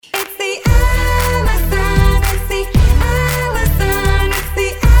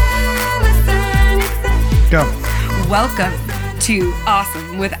Go. Welcome to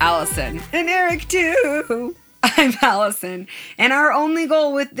Awesome with Allison and Eric too. I'm Allison, and our only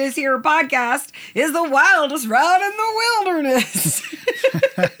goal with this here podcast is the wildest ride in the wilderness.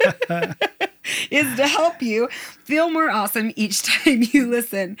 Is to help you feel more awesome each time you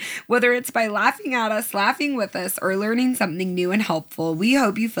listen. Whether it's by laughing at us, laughing with us, or learning something new and helpful, we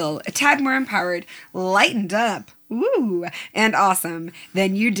hope you feel a tad more empowered, lightened up, and awesome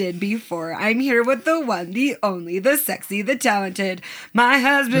than you did before. I'm here with the one, the only, the sexy, the talented, my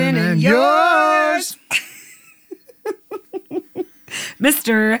husband and yours.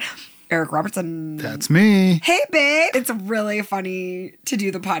 Mr. Eric Robertson. That's me. Hey, babe. It's really funny to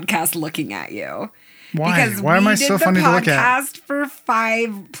do the podcast looking at you. Why? Because Why am I so funny to look at? We did the podcast for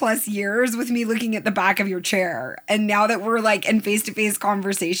 5+ years with me looking at the back of your chair. And now that we're like in face-to-face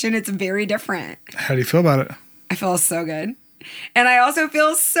conversation, it's very different. How do you feel about it? I feel so good. And I also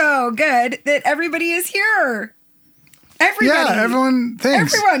feel so good that everybody is here. Everybody. Yeah, everyone,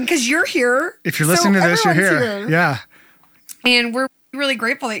 thanks. Everyone, because you're here. If you're listening to this, you're here. Yeah. And we're really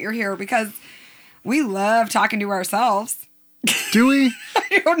grateful that you're here because we love talking to ourselves. Do we?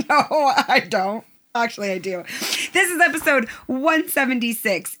 I don't know. I don't. Actually, I do. This is episode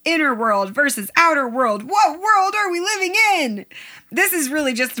 176, Inner World versus Outer World. What world are we living in? This is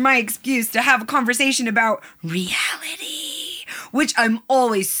really just my excuse to have a conversation about reality, which I'm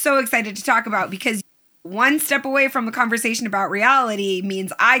always so excited to talk about because one step away from a conversation about reality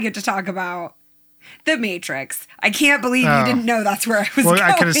means I get to talk about The Matrix. I can't believe you didn't know that's where I was going.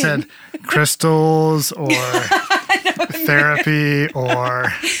 I could have said crystals or therapy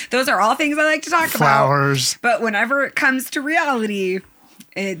or those are all things I like to talk flowers. about. But whenever it comes to reality,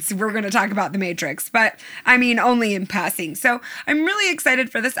 we're going to talk about The Matrix. But I mean, only in passing. So I'm really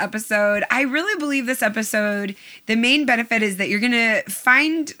excited for this episode. I really believe this episode, the main benefit is that you're going to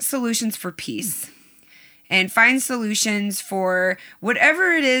find solutions for peace and find solutions for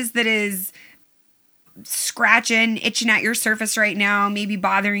whatever it is that is scratching, itching at your surface right now, maybe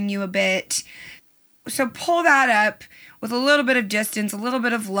bothering you a bit. So pull that up with a little bit of distance, a little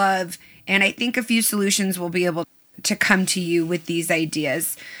bit of love, and I think a few solutions will be able to come to you with these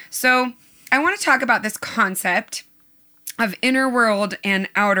ideas. So I want to talk about this concept of inner world and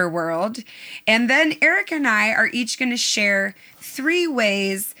outer world, and then Eric and I are each going to share 3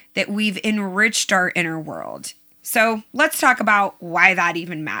 ways that we've enriched our inner world. So let's talk about why that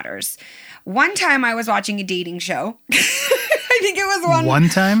even matters. One time I was watching a dating show. I think it was one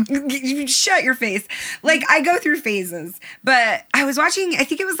time? Shut your face. Like, I go through phases. But I was watching, I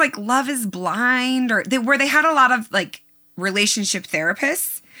think it was like Love is Blind, or where they had a lot of like relationship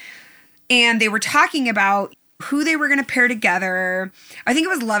therapists. And they were talking about who they were going to pair together. I think it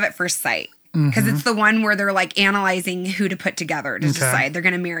was Love at First Sight. Because it's the one where they're like analyzing who to put together to decide they're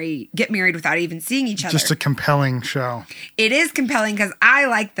going to get married without even seeing each other. Just a compelling show. It is compelling because I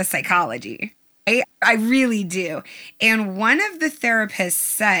like the psychology. I really do. And one of the therapists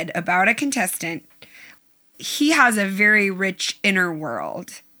said about a contestant, he has a very rich inner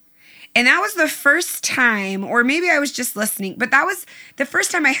world. And that was the first time, or maybe I was just listening, but that was the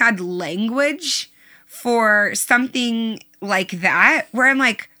first time I had language for something like that, where I'm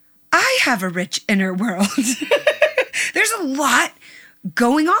like, I have a rich inner world. There's a lot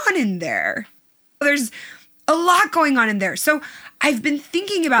going on in there. There's a lot going on in there. So I've been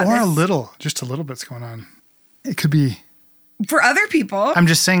thinking about this. Or just a little bit's going on. It could be. For other people. I'm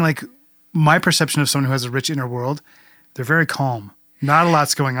just saying, like, my perception of someone who has a rich inner world, they're very calm. Not a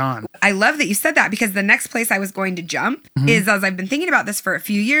lot's going on. I love that you said that because the next place I was going to jump is, as I've been thinking about this for a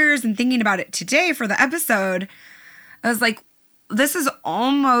few years and thinking about it today for the episode, I was like, this is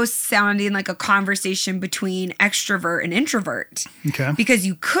almost sounding like a conversation between extrovert and introvert. Okay. Because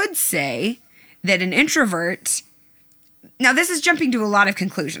you could say that an introvert, now this is jumping to a lot of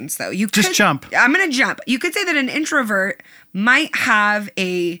conclusions though. Just jump. I'm going to jump. You could say that an introvert might have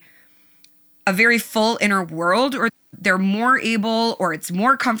a very full inner world, or they're more able, or it's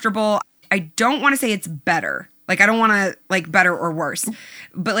more comfortable. I don't want to say it's better. Like, I don't want to, like, better or worse.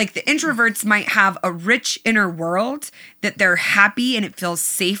 But, like, the introverts might have a rich inner world that they're happy and it feels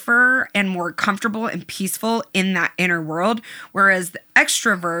safer and more comfortable and peaceful in that inner world. Whereas the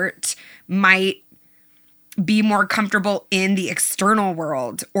extrovert might be more comfortable in the external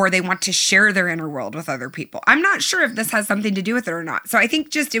world, or they want to share their inner world with other people. I'm not sure if this has something to do with it or not. So I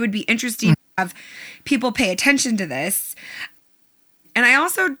think just it would be interesting to have people pay attention to this. And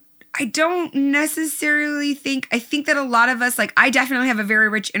I don't necessarily I think that a lot of us, like, I definitely have a very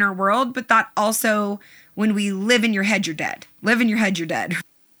rich inner world, but that also, when we live in your head, you're dead. Live in your head, you're dead.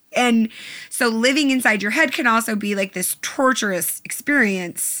 And so living inside your head can also be like this torturous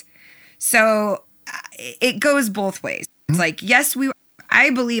experience. So it goes both ways. It's like, yes,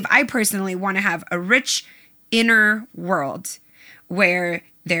 I personally want to have a rich inner world where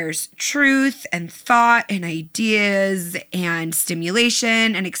there's truth and thought and ideas and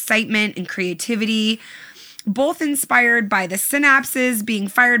stimulation and excitement and creativity, both inspired by the synapses being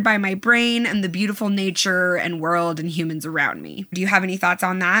fired by my brain and the beautiful nature and world and humans around me. Do you have any thoughts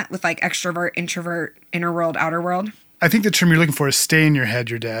on that with like extrovert, introvert, inner world, outer world? I think the term you're looking for is stay in your head,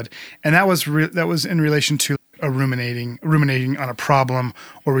 you're dead. And that was in relation to ruminating on a problem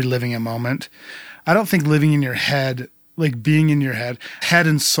or reliving a moment. I don't think living in your head, like being in your head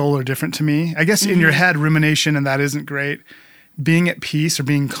and soul are different to me. I guess in your head, rumination, and that isn't great. Being at peace or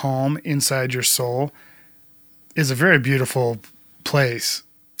being calm inside your soul is a very beautiful place.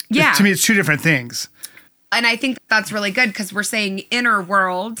 Yeah. To me, it's two different things. And I think that's really good because we're saying inner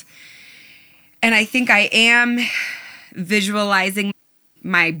world. And I think I am visualizing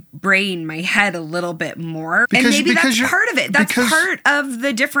my brain, my head a little bit more. And maybe that's part of it. That's part of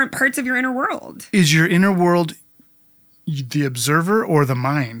the different parts of your inner world. Is your inner world the observer or the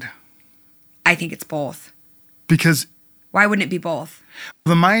mind? I think it's both. Because why wouldn't it be both?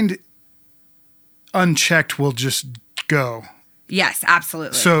 The mind unchecked will just go. Yes,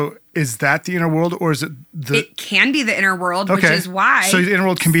 absolutely. So is that the inner world, or is it It can be the inner world, which is why. So the inner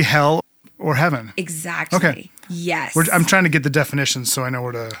world can be hell or heaven. Exactly. Okay. Yes. I'm trying to get the definitions so I know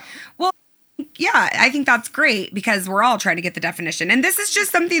where to. Well, yeah, I think that's great because we're all trying to get the definition. And this is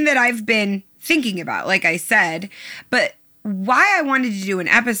just something that I've been thinking about, like I said. But why I wanted to do an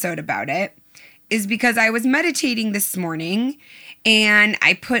episode about it is because I was meditating this morning and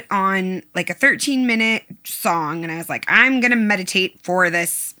I put on like a 13-minute song and I was like, I'm going to meditate for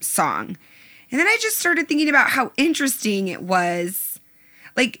this song. And then I just started thinking about how interesting it was.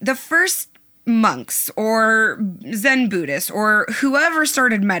 Like the first monks or Zen Buddhists or whoever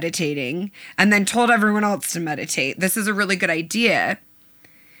started meditating and then told everyone else to meditate, this is a really good idea.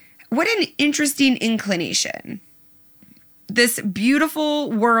 What an interesting inclination. This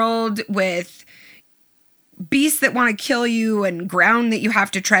beautiful world with beasts that want to kill you and ground that you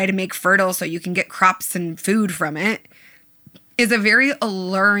have to try to make fertile so you can get crops and food from it is a very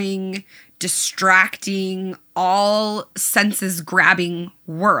alluring, distracting, all senses grabbing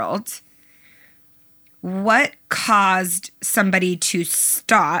world. What caused somebody to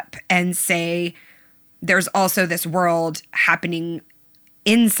stop and say, there's also this world happening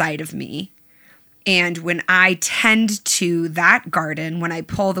inside of me? And when I tend to that garden, when I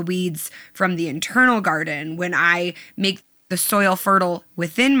pull the weeds from the internal garden, when I make the soil fertile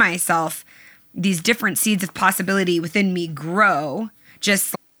within myself, these different seeds of possibility within me grow,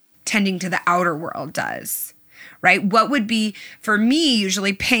 just like tending to the outer world does, right? What would be, for me,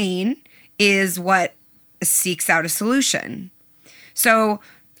 usually pain is what seeks out a solution. So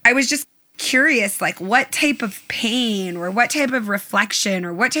I was just curious, like what type of pain or what type of reflection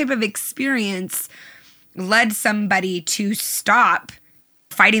or what type of experience led somebody to stop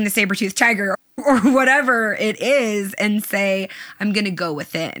fighting the saber-toothed tiger or whatever it is and say, I'm going to go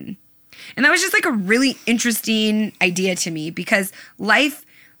within. And that was just like a really interesting idea to me because life,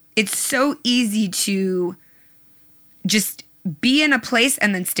 it's so easy to just be in a place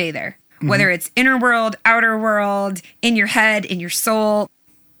and then stay there. Whether it's inner world, outer world, in your head, in your soul.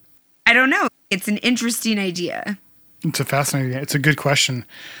 I don't know. It's an interesting idea. It's a fascinating, it's a good question.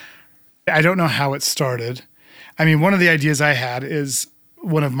 I don't know how it started. I mean, one of the ideas I had is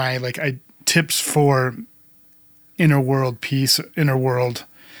one of my tips for inner world peace, inner world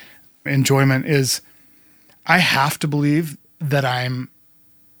enjoyment is I have to believe that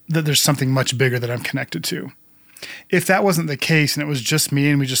there's something much bigger that I'm connected to. If that wasn't the case and it was just me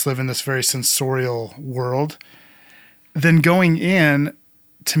and we just live in this very sensorial world, then going in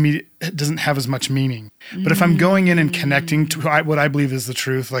to me it doesn't have as much meaning. But if I'm going in and connecting to what I believe is the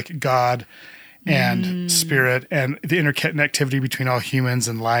truth, like God and spirit and the interconnectivity between all humans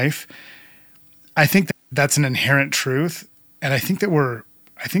and life, I think that's an inherent truth. And I think that we're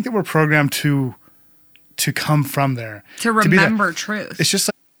programmed to come from there. To remember truth. It's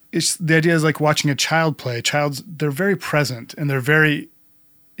just the idea is like watching a child play. They're very present and they're very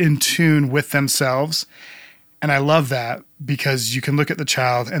in tune with themselves. And I love that because you can look at the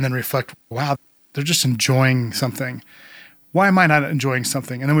child and then reflect, wow, they're just enjoying something. Why am I not enjoying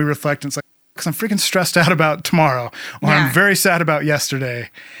something? And then we reflect and it's like, because I'm freaking stressed out about tomorrow or I'm very sad about yesterday.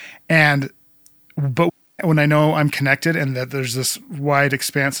 But when I know I'm connected and that there's this wide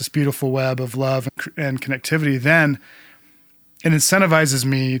expanse, this beautiful web of love and connectivity, then it incentivizes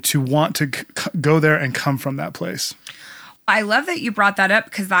me to want to go there and come from that place. I love that you brought that up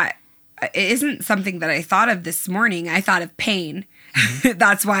because that isn't something that I thought of this morning. I thought of pain.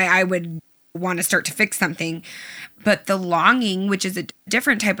 That's why I would want to start to fix something. But the longing, which is a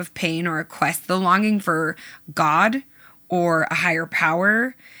different type of pain or a quest, the longing for God or a higher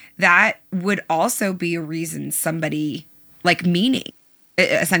power, that would also be a reason somebody, like meaning,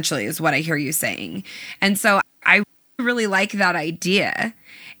 essentially is what I hear you saying. And so I really like that idea.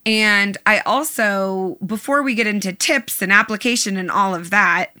 And I also, before we get into tips and application and all of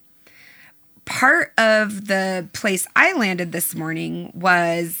that, part of the place I landed this morning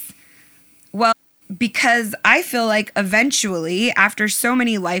was, well, because I feel like eventually, after so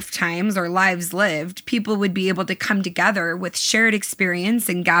many lifetimes or lives lived, people would be able to come together with shared experience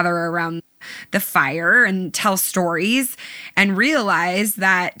and gather around the fire and tell stories and realize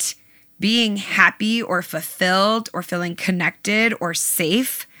that being happy or fulfilled or feeling connected or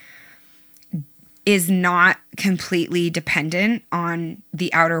safe is not completely dependent on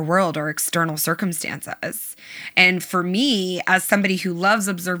the outer world or external circumstances. And for me, as somebody who loves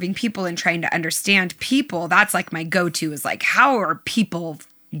observing people and trying to understand people, that's like my go-to is like, how are people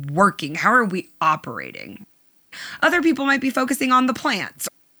working? How are we operating? Other people might be focusing on the plants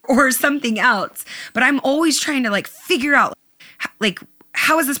or something else, but I'm always trying to like figure out like,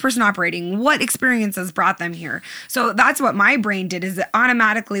 how is this person operating? What experiences brought them here? So that's what my brain did, is it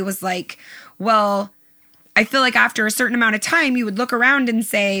automatically was like, well, I feel like after a certain amount of time, you would look around and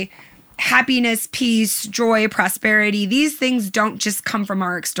say, happiness, peace, joy, prosperity, these things don't just come from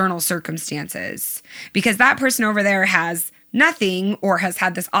our external circumstances, because that person over there has nothing or has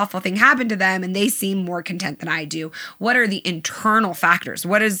had this awful thing happen to them and they seem more content than I do. What are the internal factors?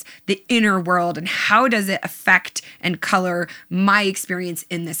 What is the inner world and how does it affect and color my experience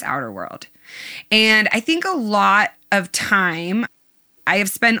in this outer world? And I think a lot of time, I have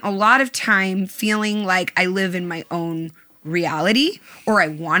spent a lot of time feeling like I live in my own reality, or I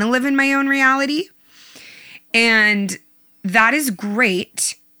want to live in my own reality. And that is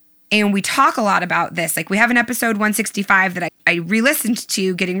great. And we talk a lot about this. Like we have an episode 165 that I re-listened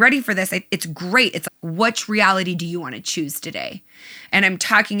to getting ready for this. It's great. It's like, which reality do you want to choose today? And I'm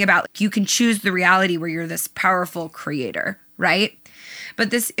talking about like, you can choose the reality where you're this powerful creator, right? But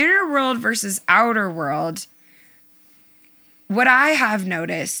this inner world versus outer world, what I have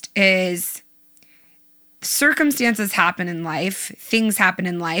noticed is circumstances happen in life, things happen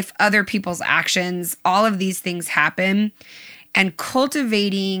in life, other people's actions, all of these things happen. And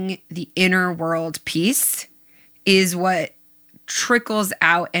cultivating the inner world peace is what trickles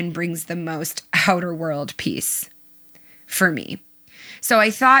out and brings the most outer world peace for me. So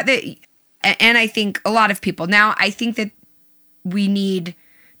I thought that, and I think a lot of people, now I think that we need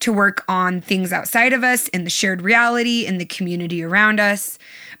to work on things outside of us in the shared reality, in the community around us.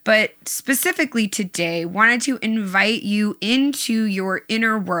 But specifically today, wanted to invite you into your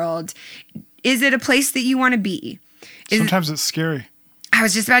inner world. Is it a place that you want to be? Sometimes it's scary. I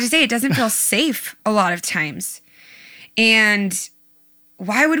was just about to say, it doesn't feel safe a lot of times. And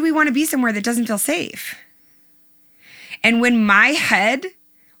why would we want to be somewhere that doesn't feel safe? And when my head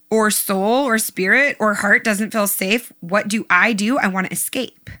or soul or spirit or heart doesn't feel safe, what do? I want to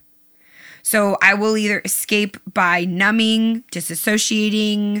escape. So I will either escape by numbing,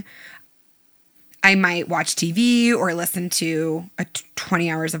 disassociating. I might watch TV or listen to 20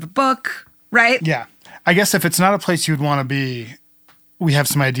 hours of a book, right? Yeah. I guess if it's not a place you'd want to be, we have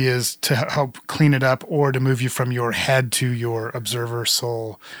some ideas to help clean it up or to move you from your head to your observer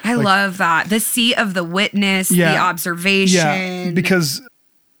soul. I love that. The seat of the witness, the observation. Yeah, because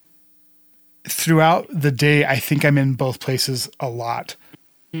throughout the day, I think I'm in both places a lot.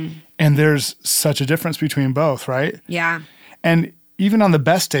 And there's such a difference between both, right? Yeah. And even on the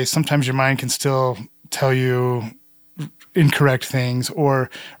best days, sometimes your mind can still tell you incorrect things or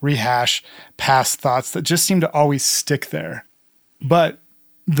rehash past thoughts that just seem to always stick there. But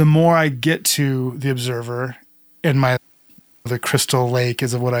the more I get to the observer and the crystal lake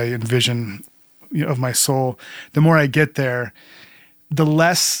is what I envision, of my soul, the more I get there, the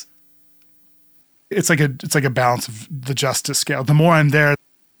less it's like a balance of the justice scale. The more I'm there,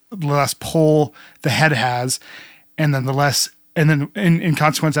 the less pull the head has, and then in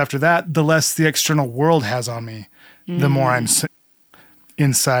consequence after that, the less the external world has on me. The more I'm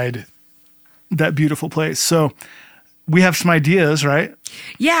inside that beautiful place. So we have some ideas, right?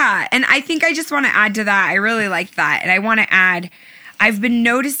 Yeah. And I think I just want to add to that. I really like that. And I want to add, I've been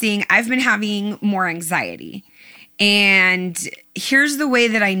noticing I've been having more anxiety. And here's the way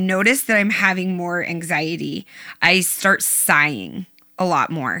that I notice that I'm having more anxiety. I start sighing a lot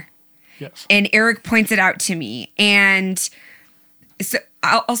more. Yes. And Eric points it out to me. And so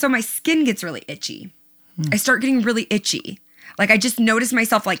also my skin gets really itchy. I start getting really itchy. Like I just notice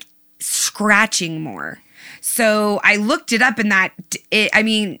myself like scratching more. So I looked it up, and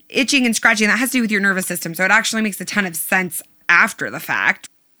itching and scratching, that has to do with your nervous system. So it actually makes a ton of sense after the fact.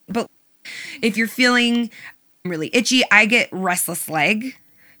 But if you're feeling really itchy, I get restless leg.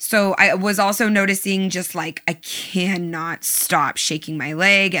 So I was also noticing just like I cannot stop shaking my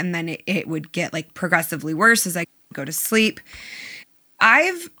leg, and then it would get like progressively worse as I go to sleep.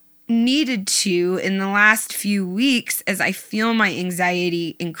 I've needed to in the last few weeks as I feel my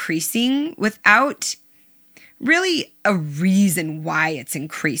anxiety increasing without really a reason why it's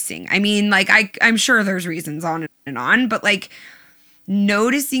increasing. I mean, like I'm sure there's reasons on and on, but like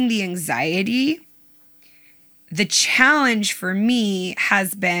noticing the anxiety, the challenge for me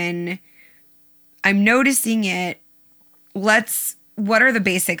has been I'm noticing it. What are the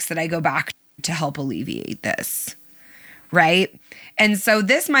basics that I go back to help alleviate this? Right? And so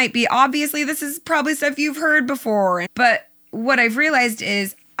this might be, obviously, this is probably stuff you've heard before. But what I've realized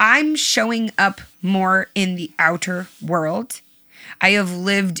is I'm showing up more in the outer world. I have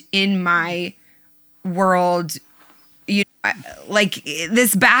lived in my world, like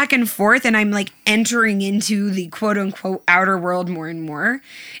this back and forth, and I'm like entering into the quote unquote outer world more and more.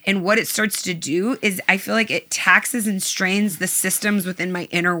 And what it starts to do is I feel like it taxes and strains the systems within my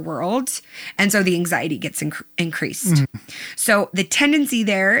inner world. And so the anxiety gets increased. Mm-hmm. So the tendency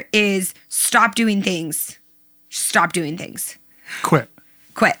there is stop doing things. Quit.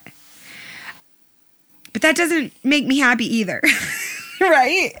 But that doesn't make me happy either.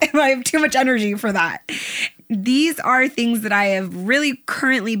 Right? I have too much energy for that. These are things that I have really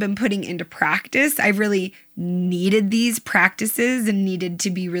currently been putting into practice. I've really needed these practices and needed to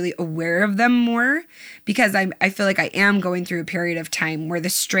be really aware of them more because I feel like I am going through a period of time where the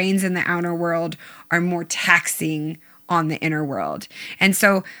strains in the outer world are more taxing on the inner world. And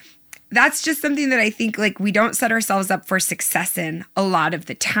so that's just something that I think like we don't set ourselves up for success in a lot of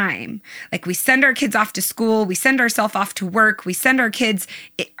the time. Like we send our kids off to school, we send ourselves off to work, we send our kids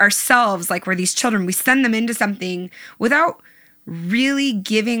ourselves, like we're these children, we send them into something without really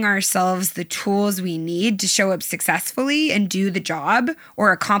giving ourselves the tools we need to show up successfully and do the job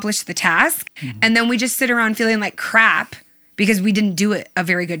or accomplish the task. Mm-hmm. And then we just sit around feeling like crap because we didn't do it a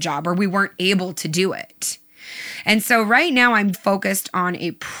very good job or we weren't able to do it. And so right now I'm focused on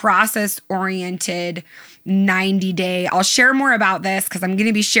a process-oriented 90-day. I'll share more about this because I'm going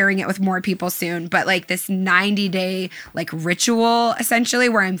to be sharing it with more people soon. But like this 90-day like ritual essentially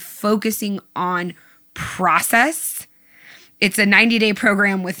where I'm focusing on process. It's a 90-day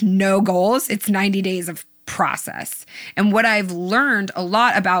program with no goals. It's 90 days of process. And what I've learned a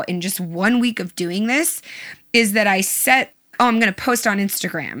lot about in just 1 week of doing this is that I'm going to post on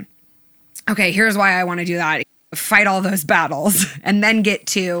Instagram. Okay, here's why I want to do that. Fight all those battles and then get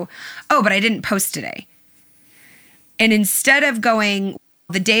to, but I didn't post today. And instead of going,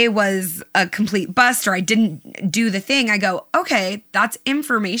 the day was a complete bust or I didn't do the thing, I go, okay, that's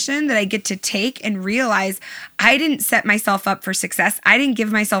information that I get to take and realize I didn't set myself up for success. I didn't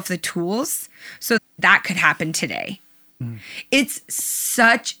give myself the tools so that could happen today. Mm. It's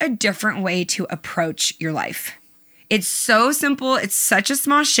such a different way to approach your life. It's so simple. It's such a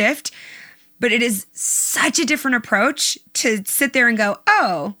small shift. But it is such a different approach to sit there and go,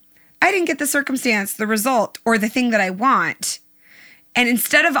 I didn't get the circumstance, the result, or the thing that I want. And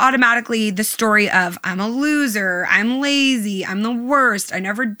instead of automatically the story of I'm a loser, I'm lazy, I'm the worst, I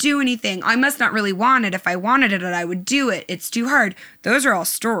never do anything, I must not really want it. If I wanted it, I would do it. It's too hard. Those are all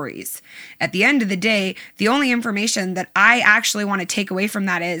stories. At the end of the day, the only information that I actually want to take away from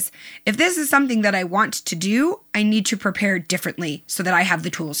that is if this is something that I want to do, I need to prepare differently so that I have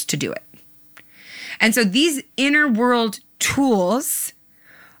the tools to do it. And so these inner world tools,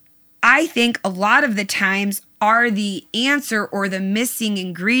 I think a lot of the times are the answer or the missing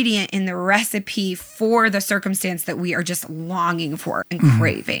ingredient in the recipe for the circumstance that we are just longing for and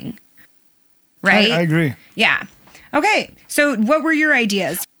craving. Right? I agree. Yeah. Okay. So what were your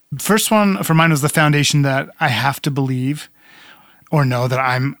ideas? First one for mine was the foundation that I have to believe or know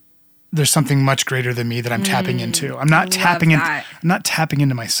that there's something much greater than me that I'm tapping into. I'm not tapping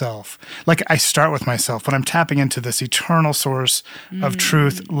into myself. Like I start with myself, but I'm tapping into this eternal source of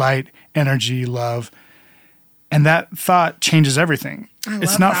truth, light, energy, love. And that thought changes everything.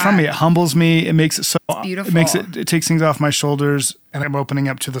 It's not from me. It humbles me. It makes it so beautiful. It takes things off my shoulders and I'm opening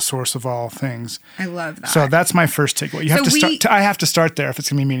up to the source of all things. I love that. So that's my first takeaway. I have to start there if it's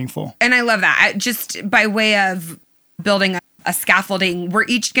going to be meaningful. And I love that. Just by way of building a scaffolding, we're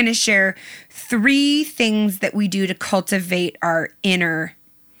each going to share 3 things that we do to cultivate our inner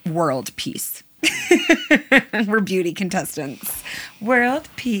world peace. We're beauty contestants. World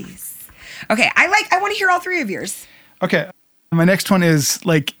peace. Okay, I want to hear all 3 of yours. Okay. My next one is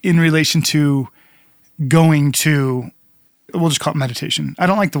like in relation to going to, we'll just call it meditation. I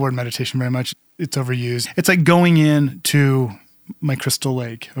don't like the word meditation very much. It's overused. It's like going into my crystal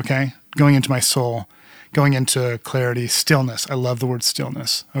lake, okay? Going into my soul, going into clarity, stillness. I love the word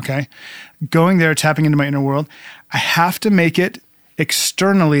stillness, okay? Going there, tapping into my inner world. I have to make it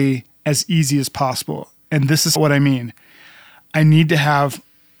externally as easy as possible. And this is what I mean. I need to have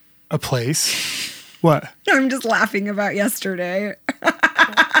a place. What? I'm just laughing about yesterday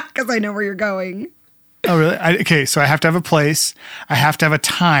because I know where you're going. Oh, really? Okay, so I have to have a place. I have to have a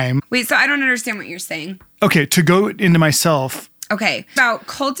time. Wait, so I don't understand what you're saying. Okay, to go into myself. Okay, about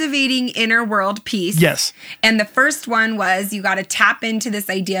cultivating inner world peace. Yes. And the first one was you got to tap into this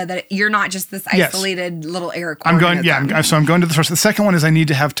idea that you're not just this isolated little Eric. I'm going to the source. The second one is I need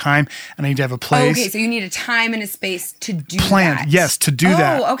to have time and I need to have a place. Okay, so you need a time and a space to do Planned. that. Yes, to do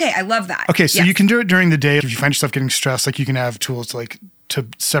that. Oh, okay, I love that. Okay, so yes. you can do it during the day. If you find yourself getting stressed, like you can have tools to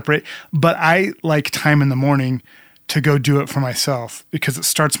separate. But I like time in the morning to go do it for myself because it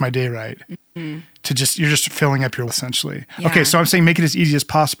starts my day right. Mm-hmm. You're just filling up your essentially. Yeah. Okay, so I'm saying make it as easy as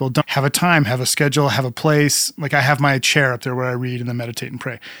possible. Don't have a time, have a schedule, have a place. Like I have my chair up there where I read and then meditate and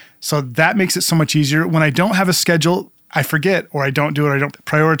pray. So that makes it so much easier. When I don't have a schedule, I forget or I don't do it. I don't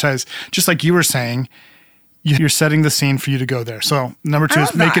prioritize. Just like you were saying, you're setting the scene for you to go there. So number 2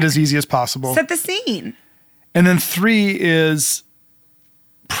 is make it as easy as possible. Set the scene. And then 3 is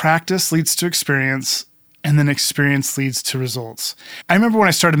practice leads to experience, and then experience leads to results. I remember when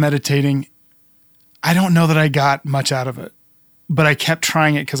I started meditating, I don't know that I got much out of it, but I kept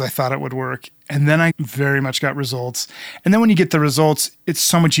trying it because I thought it would work. And then I very much got results. And then when you get the results, it's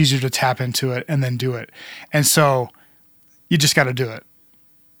so much easier to tap into it and then do it. And so you just got to do it.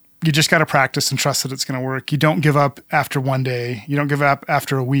 You just got to practice and trust that it's going to work. You don't give up after one day. You don't give up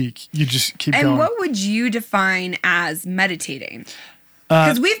after a week. You just keep going. And what would you define as meditating?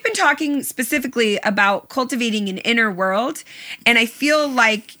 Because we've been talking specifically about cultivating an inner world, and I feel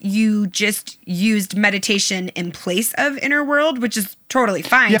like you just used meditation in place of inner world, which is totally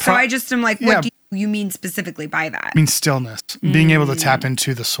fine. Yeah, so I just am like, what do you mean specifically by that? I mean stillness, being able to tap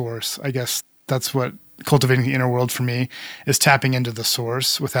into the source. I guess that's what cultivating the inner world for me is, tapping into the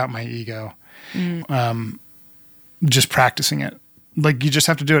source without my ego. Just practicing it. Like you just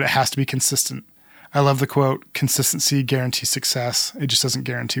have to do it. It has to be consistent. I love the quote, consistency guarantees success. It just doesn't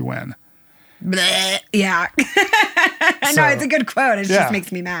guarantee when. Blech. Yeah. I know, it's a good quote. It just makes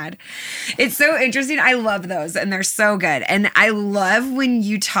me mad. It's so interesting. I love those and they're so good. And I love when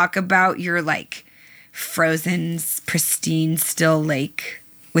you talk about your like frozen, pristine, still lake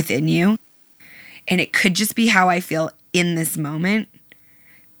within you. And it could just be how I feel in this moment.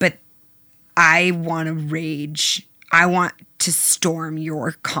 But I want to rage. I want to storm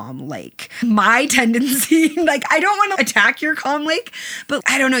your calm lake. My tendency, like, I don't want to attack your calm lake, but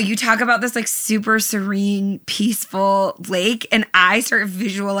I don't know. You talk about this like super serene, peaceful lake, and I start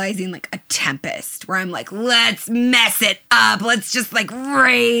visualizing like a tempest where I'm like, let's mess it up. Let's just like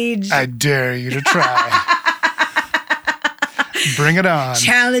rage. I dare you to try. Bring it on.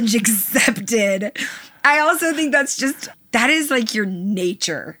 Challenge accepted. I also think that is like your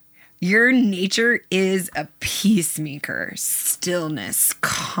nature. Your nature is a peacemaker, stillness,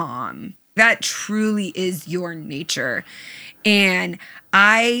 calm. That truly is your nature. And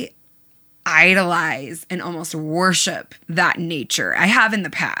I idolize and almost worship that nature. I have in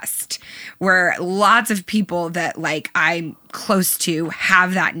the past, where lots of people that like I'm close to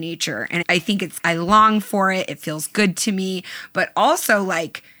have that nature. And I think I long for it. It feels good to me. But also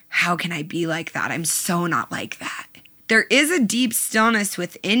like, how can I be like that? I'm so not like that. There is a deep stillness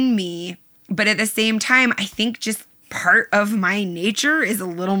within me, but at the same time, I think just part of my nature is a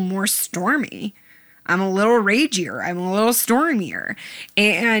little more stormy. I'm a little ragier. I'm a little stormier.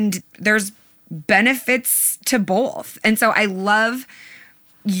 And there's benefits to both. And so I love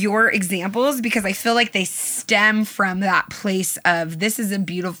your examples because I feel like they stem from that place of this is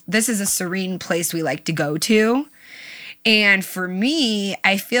a serene place we like to go to. And for me,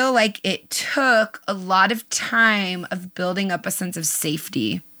 I feel like it took a lot of time of building up a sense of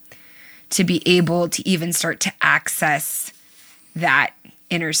safety to be able to even start to access that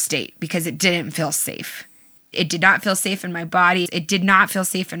inner state because it didn't feel safe. It did not feel safe in my body. It did not feel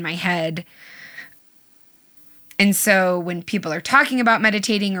safe in my head. And so when people are talking about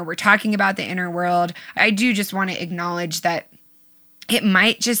meditating or we're talking about the inner world, I do just want to acknowledge that it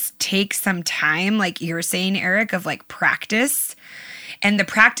might just take some time, like you were saying, Eric, of like practice. And the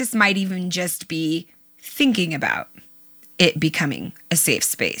practice might even just be thinking about it becoming a safe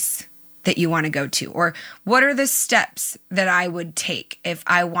space. that you want to go to? Or what are the steps that I would take if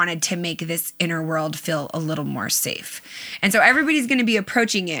I wanted to make this inner world feel a little more safe? And so everybody's going to be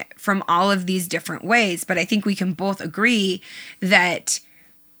approaching it from all of these different ways, but I think we can both agree that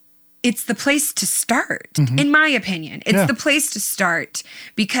it's the place to start, in my opinion. It's the place to start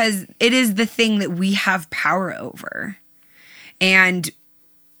because it is the thing that we have power over. And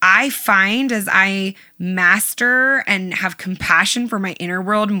I find as I master and have compassion for my inner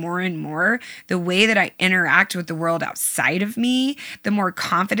world more and more, the way that I interact with the world outside of me, the more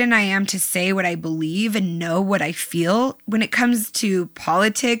confident I am to say what I believe and know what I feel when it comes to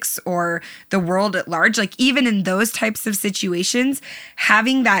politics or the world at large. Like even in those types of situations,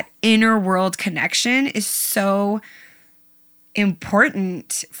 having that inner world connection is so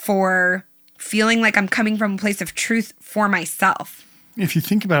important for feeling like I'm coming from a place of truth for myself. If you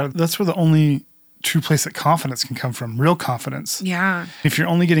think about it, that's where the only true place that confidence can come from, real confidence. Yeah. If you're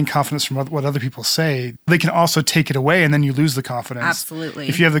only getting confidence from what other people say, they can also take it away and then you lose the confidence. Absolutely.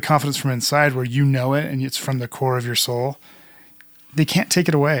 If you have the confidence from inside where you know it and it's from the core of your soul, they can't take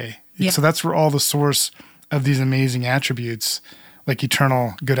it away. Yeah. So that's where all the source of these amazing attributes, like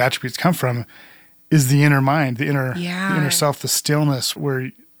eternal good attributes, come from, is the inner mind, the inner self, the stillness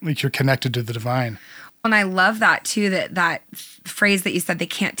where like you're connected to the divine. And I love that too, that phrase that you said, they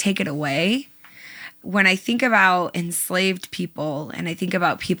can't take it away. When I think about enslaved people and I think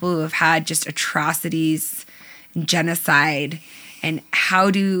about people who have had just atrocities and genocide and how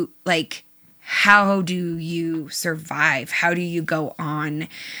do you survive? How do you go on?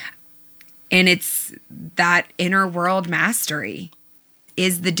 And it's that inner world mastery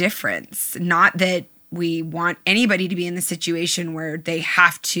is the difference. Not that we want anybody to be in the situation where they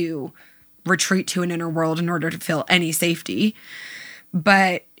have to retreat to an inner world in order to feel any safety.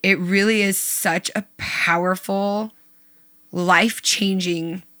 But it really is such a powerful,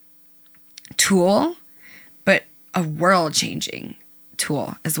 life-changing tool, but a world-changing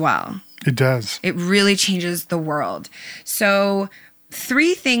tool as well. It does. It really changes the world. So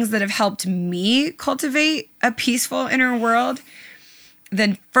 3 things that have helped me cultivate a peaceful inner world.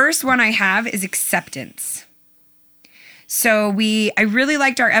 The first one I have is acceptance. So I really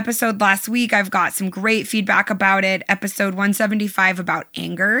liked our episode last week. I've got some great feedback about it. Episode 175 about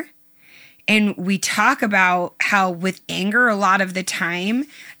anger. And we talk about how with anger, a lot of the time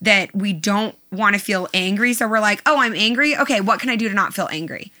that we don't want to feel angry. So we're like, oh, I'm angry. Okay, what can I do to not feel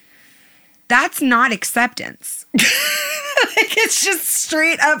angry? That's not acceptance. Like it's just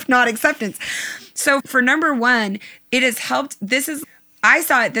straight up not acceptance. So for number 1, it has helped. I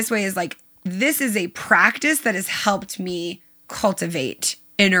saw it this way as like, this is a practice that has helped me cultivate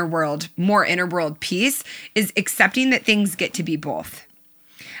more inner world peace, is accepting that things get to be both.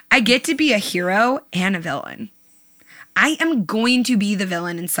 I get to be a hero and a villain. I am going to be the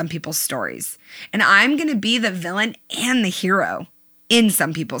villain in some people's stories, and I'm going to be the villain and the hero in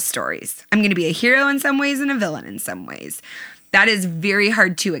some people's stories. I'm going to be a hero in some ways and a villain in some ways. That is very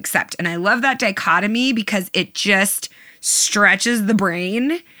hard to accept. And I love that dichotomy because it just stretches the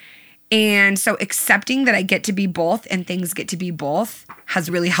brain. And so accepting that I get to be both and things get to be both has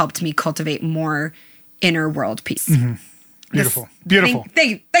really helped me cultivate more inner world peace. Mm-hmm. Beautiful. Beautiful.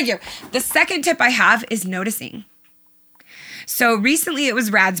 Thank you. The second tip I have is noticing. So recently it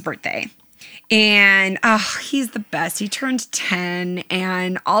was Rad's birthday. And he's the best. He turned 10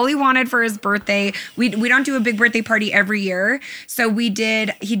 and all he wanted for his birthday, we don't do a big birthday party every year. So he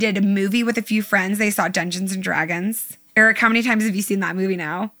did a movie with a few friends. They saw Dungeons and Dragons. Eric, how many times have you seen that movie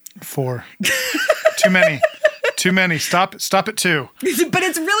now? 4. Too many. Stop at 2. But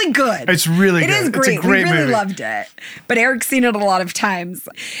it's really good. It's really good. It is great. It's a great we really movie. Loved it. But Eric's seen it a lot of times.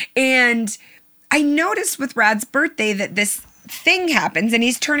 And I noticed with Rad's birthday that this thing happens and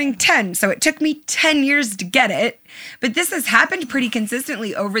he's turning 10. So it took me 10 years to get it. But this has happened pretty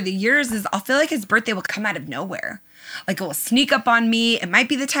consistently over the years. I'll feel like his birthday will come out of nowhere. Like it will sneak up on me. It might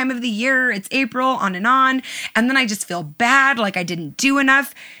be the time of the year. It's April, on. And then I just feel bad, like I didn't do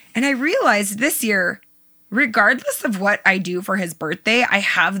enough. And I realized this year, regardless of what I do for his birthday, I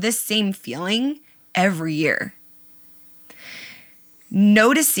have this same feeling every year.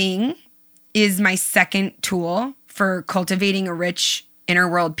 Noticing is my second tool for cultivating a rich inner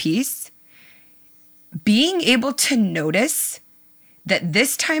world peace. Being able to notice that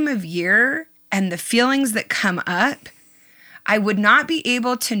this time of year and the feelings that come up, I would not be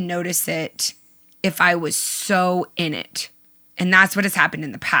able to notice it if I was so in it. And that's what has happened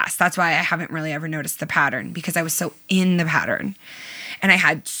in the past. That's why I haven't really ever noticed the pattern, because I was so in the pattern. And I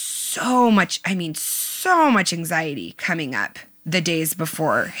had so much anxiety coming up the days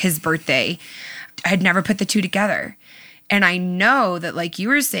before his birthday. I had never put the 2 together. And I know that, like you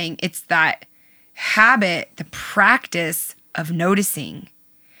were saying, it's that habit, the practice of noticing.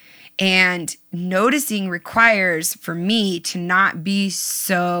 And noticing requires for me to not be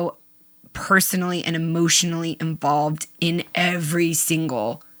so personally and emotionally involved in every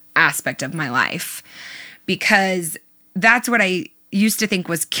single aspect of my life, because that's what I used to think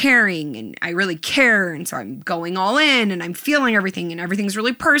was caring, and I really care, and so I'm going all in and I'm feeling everything and everything's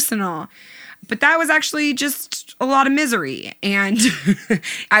really personal. But that was actually just a lot of misery. And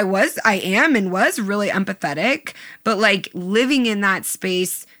I am and was really empathetic, but like living in that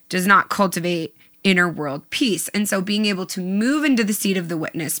space does not cultivate inner world peace. And so being able to move into the seat of the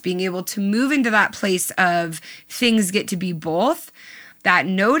witness, being able to move into that place of things get to be both, that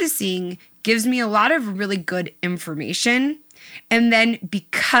noticing gives me a lot of really good information. And then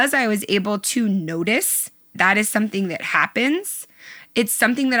because I was able to notice that is something that happens, it's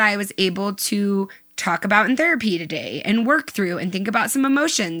something that I was able to talk about in therapy today and work through and think about some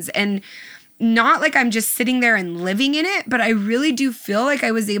emotions. And not like I'm just sitting there and living in it, but I really do feel like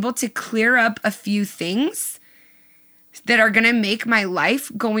I was able to clear up a few things that are going to make my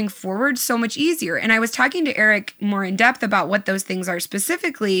life going forward so much easier. And I was talking to Eric more in depth about what those things are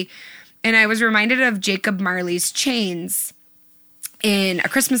specifically, and I was reminded of Jacob Marley's chains in A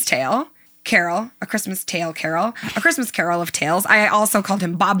Christmas Carol of Tales. I also called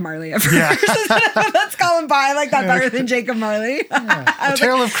him Bob Marley at first. Yeah. Let's call him Bob. I like that better than Jacob Marley. Yeah. A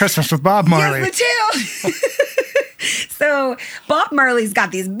Tale of Christmas with Bob Marley. Yes, the tale. So Bob Marley's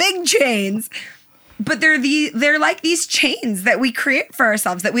got these big chains, but they're like these chains that we create for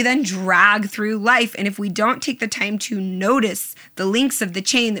ourselves that we then drag through life. And if we don't take the time to notice the links of the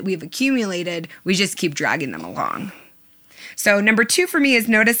chain that we've accumulated, we just keep dragging them along. So number 2 for me is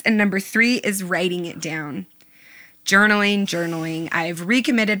notice, and number 3 is writing it down. Journaling. I've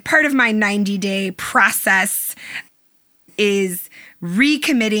recommitted. Part of my 90-day process is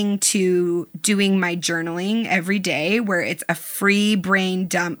recommitting to doing my journaling every day, where it's a free brain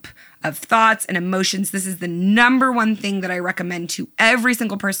dump of thoughts and emotions. This is the number one thing that I recommend to every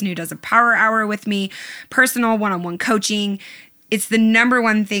single person who does a power hour with me, personal one-on-one coaching. It's the number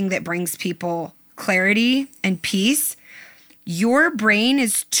one thing that brings people clarity and peace. Your brain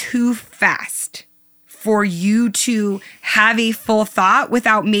is too fast for you to have a full thought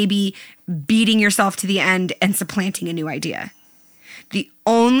without maybe beating yourself to the end and supplanting a new idea. The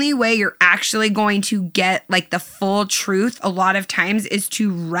only way you're actually going to get like the full truth a lot of times is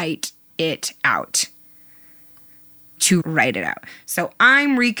to write it out. So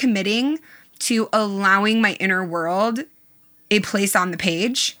I'm recommitting to allowing my inner world a place on the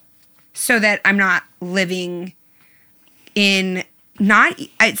page so that I'm not living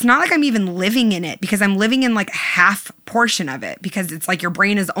it's not like I'm even living in it, because I'm living in like a half portion of it, because it's like your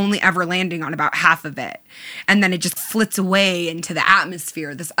brain is only ever landing on about half of it. And then it just flits away into the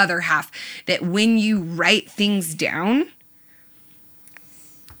atmosphere, this other half, that when you write things down,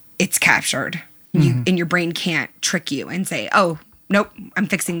 it's captured. And your brain can't trick you and say, oh, nope, I'm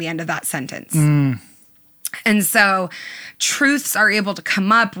fixing the end of that sentence. And so truths are able to come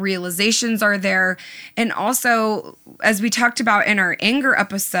up, realizations are there. And also, as we talked about in our anger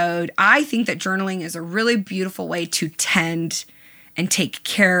episode, I think that journaling is a really beautiful way to tend and take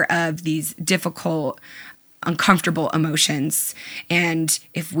care of these difficult, uncomfortable emotions. And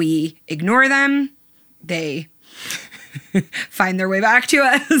if we ignore them, they find their way back to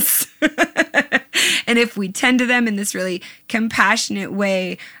us. And if we tend to them in this really compassionate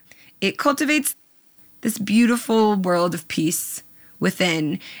way, it cultivates this beautiful world of peace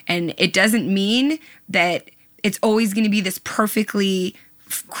within. And it doesn't mean that it's always going to be this perfectly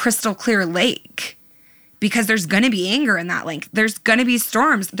crystal clear lake, because there's going to be anger in that lake. There's going to be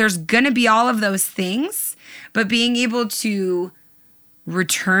storms. There's going to be all of those things. But being able to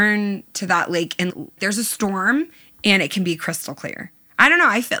return to that lake, and there's a storm and it can be crystal clear. I don't know.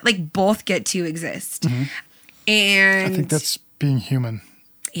 I feel like both get to exist. And I think that's being human.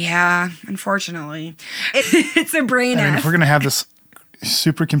 Yeah, unfortunately. It's a brain I mean, if we're going to have this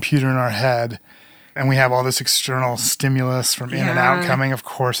supercomputer in our head and we have all this external stimulus from in and out coming, of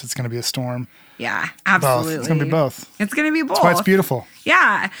course it's going to be a storm. Yeah, absolutely. Both. It's going to be both. It's going to be both. That's why it's beautiful.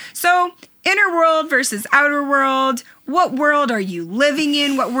 Yeah. So inner world versus outer world. What world are you living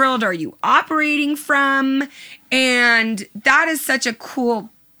in? What world are you operating from? And that is such a cool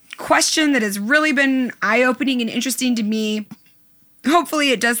question that has really been eye-opening and interesting to me. Hopefully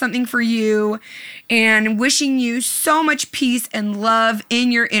it does something for you, and wishing you so much peace and love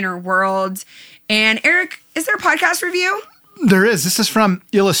in your inner world. And Eric, is there a podcast review? There is. This is from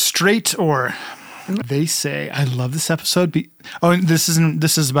Illustrate, or They say, I love this episode. And this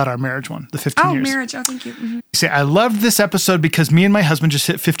is about our marriage one, the 15 years. Oh, marriage. Oh, thank you. Mm-hmm. They say, I loved this episode because me and my husband just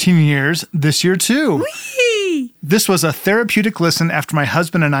hit 15 years this year too. Whee! This was a therapeutic listen after my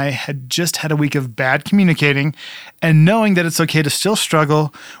husband and I had just had a week of bad communicating and knowing that it's okay to still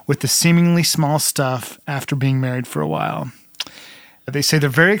struggle with the seemingly small stuff after being married for a while. They say they're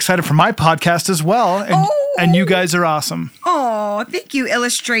very excited for my podcast as well. And you guys are awesome. Oh, thank you,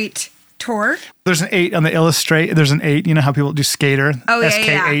 Illustrate Tour. There's an 8 on the Illustrate. There's an 8. You know how people do skater? Oh, yeah, SK8,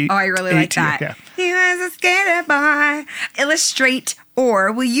 yeah. Oh, I really like that. Yeah. You guys a skater boy. Illustrate,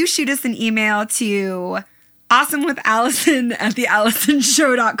 or will you shoot us an email to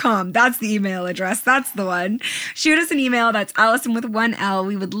awesomewithallison@theallisonshow.com. That's the email address. That's the one. Shoot us an email. That's Allison with 1 L.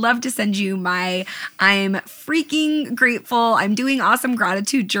 We would love to send you my I'm freaking grateful. I'm doing awesome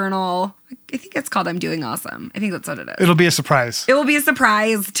gratitude journal. I think it's called I'm Doing Awesome. I think that's what it is. It'll be a surprise. It will be a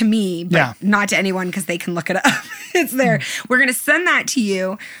surprise to me, but not to anyone because they can look it up. It's there. We're going to send that to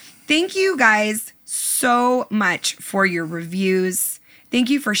you. Thank you guys so much for your reviews. Thank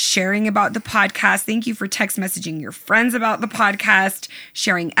you for sharing about the podcast. Thank you for text messaging your friends about the podcast,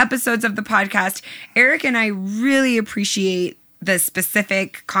 sharing episodes of the podcast. Eric and I really appreciate the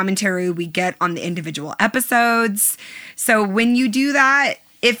specific commentary we get on the individual episodes. So when you do that,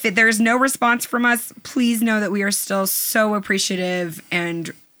 if there's no response from us, please know that we are still so appreciative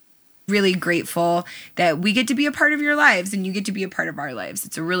and really grateful that we get to be a part of your lives and you get to be a part of our lives.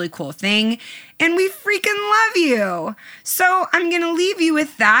 It's a really cool thing and we freaking love you. So I'm going to leave you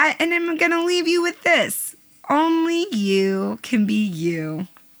with that and I'm going to leave you with this. Only you can be you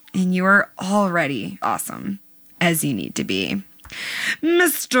and you are already awesome as you need to be.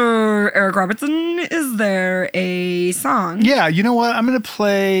 Mr. Eric Robertson, is there a song? Yeah, you know what? I'm going to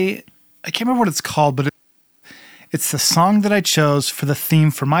play, I can't remember what it's called, but it's the song that I chose for the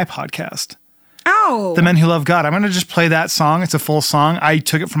theme for my podcast. Oh. The Men Who Love God. I'm going to just play that song. It's a full song. I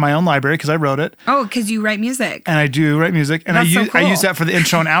took it from my own library because I wrote it. Oh, because you write music. And I do write music. And I use that for the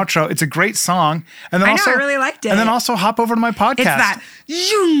intro and outro. It's a great song. And then I really liked it. And then also hop over to my podcast. It's that.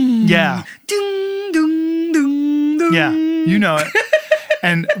 Zoom, yeah. Ding, ding, ding, ding. Yeah. You know it.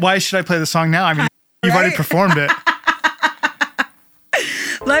 And why should I play the song now? I mean, you've already performed it.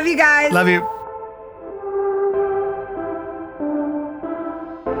 Love you guys. Love you.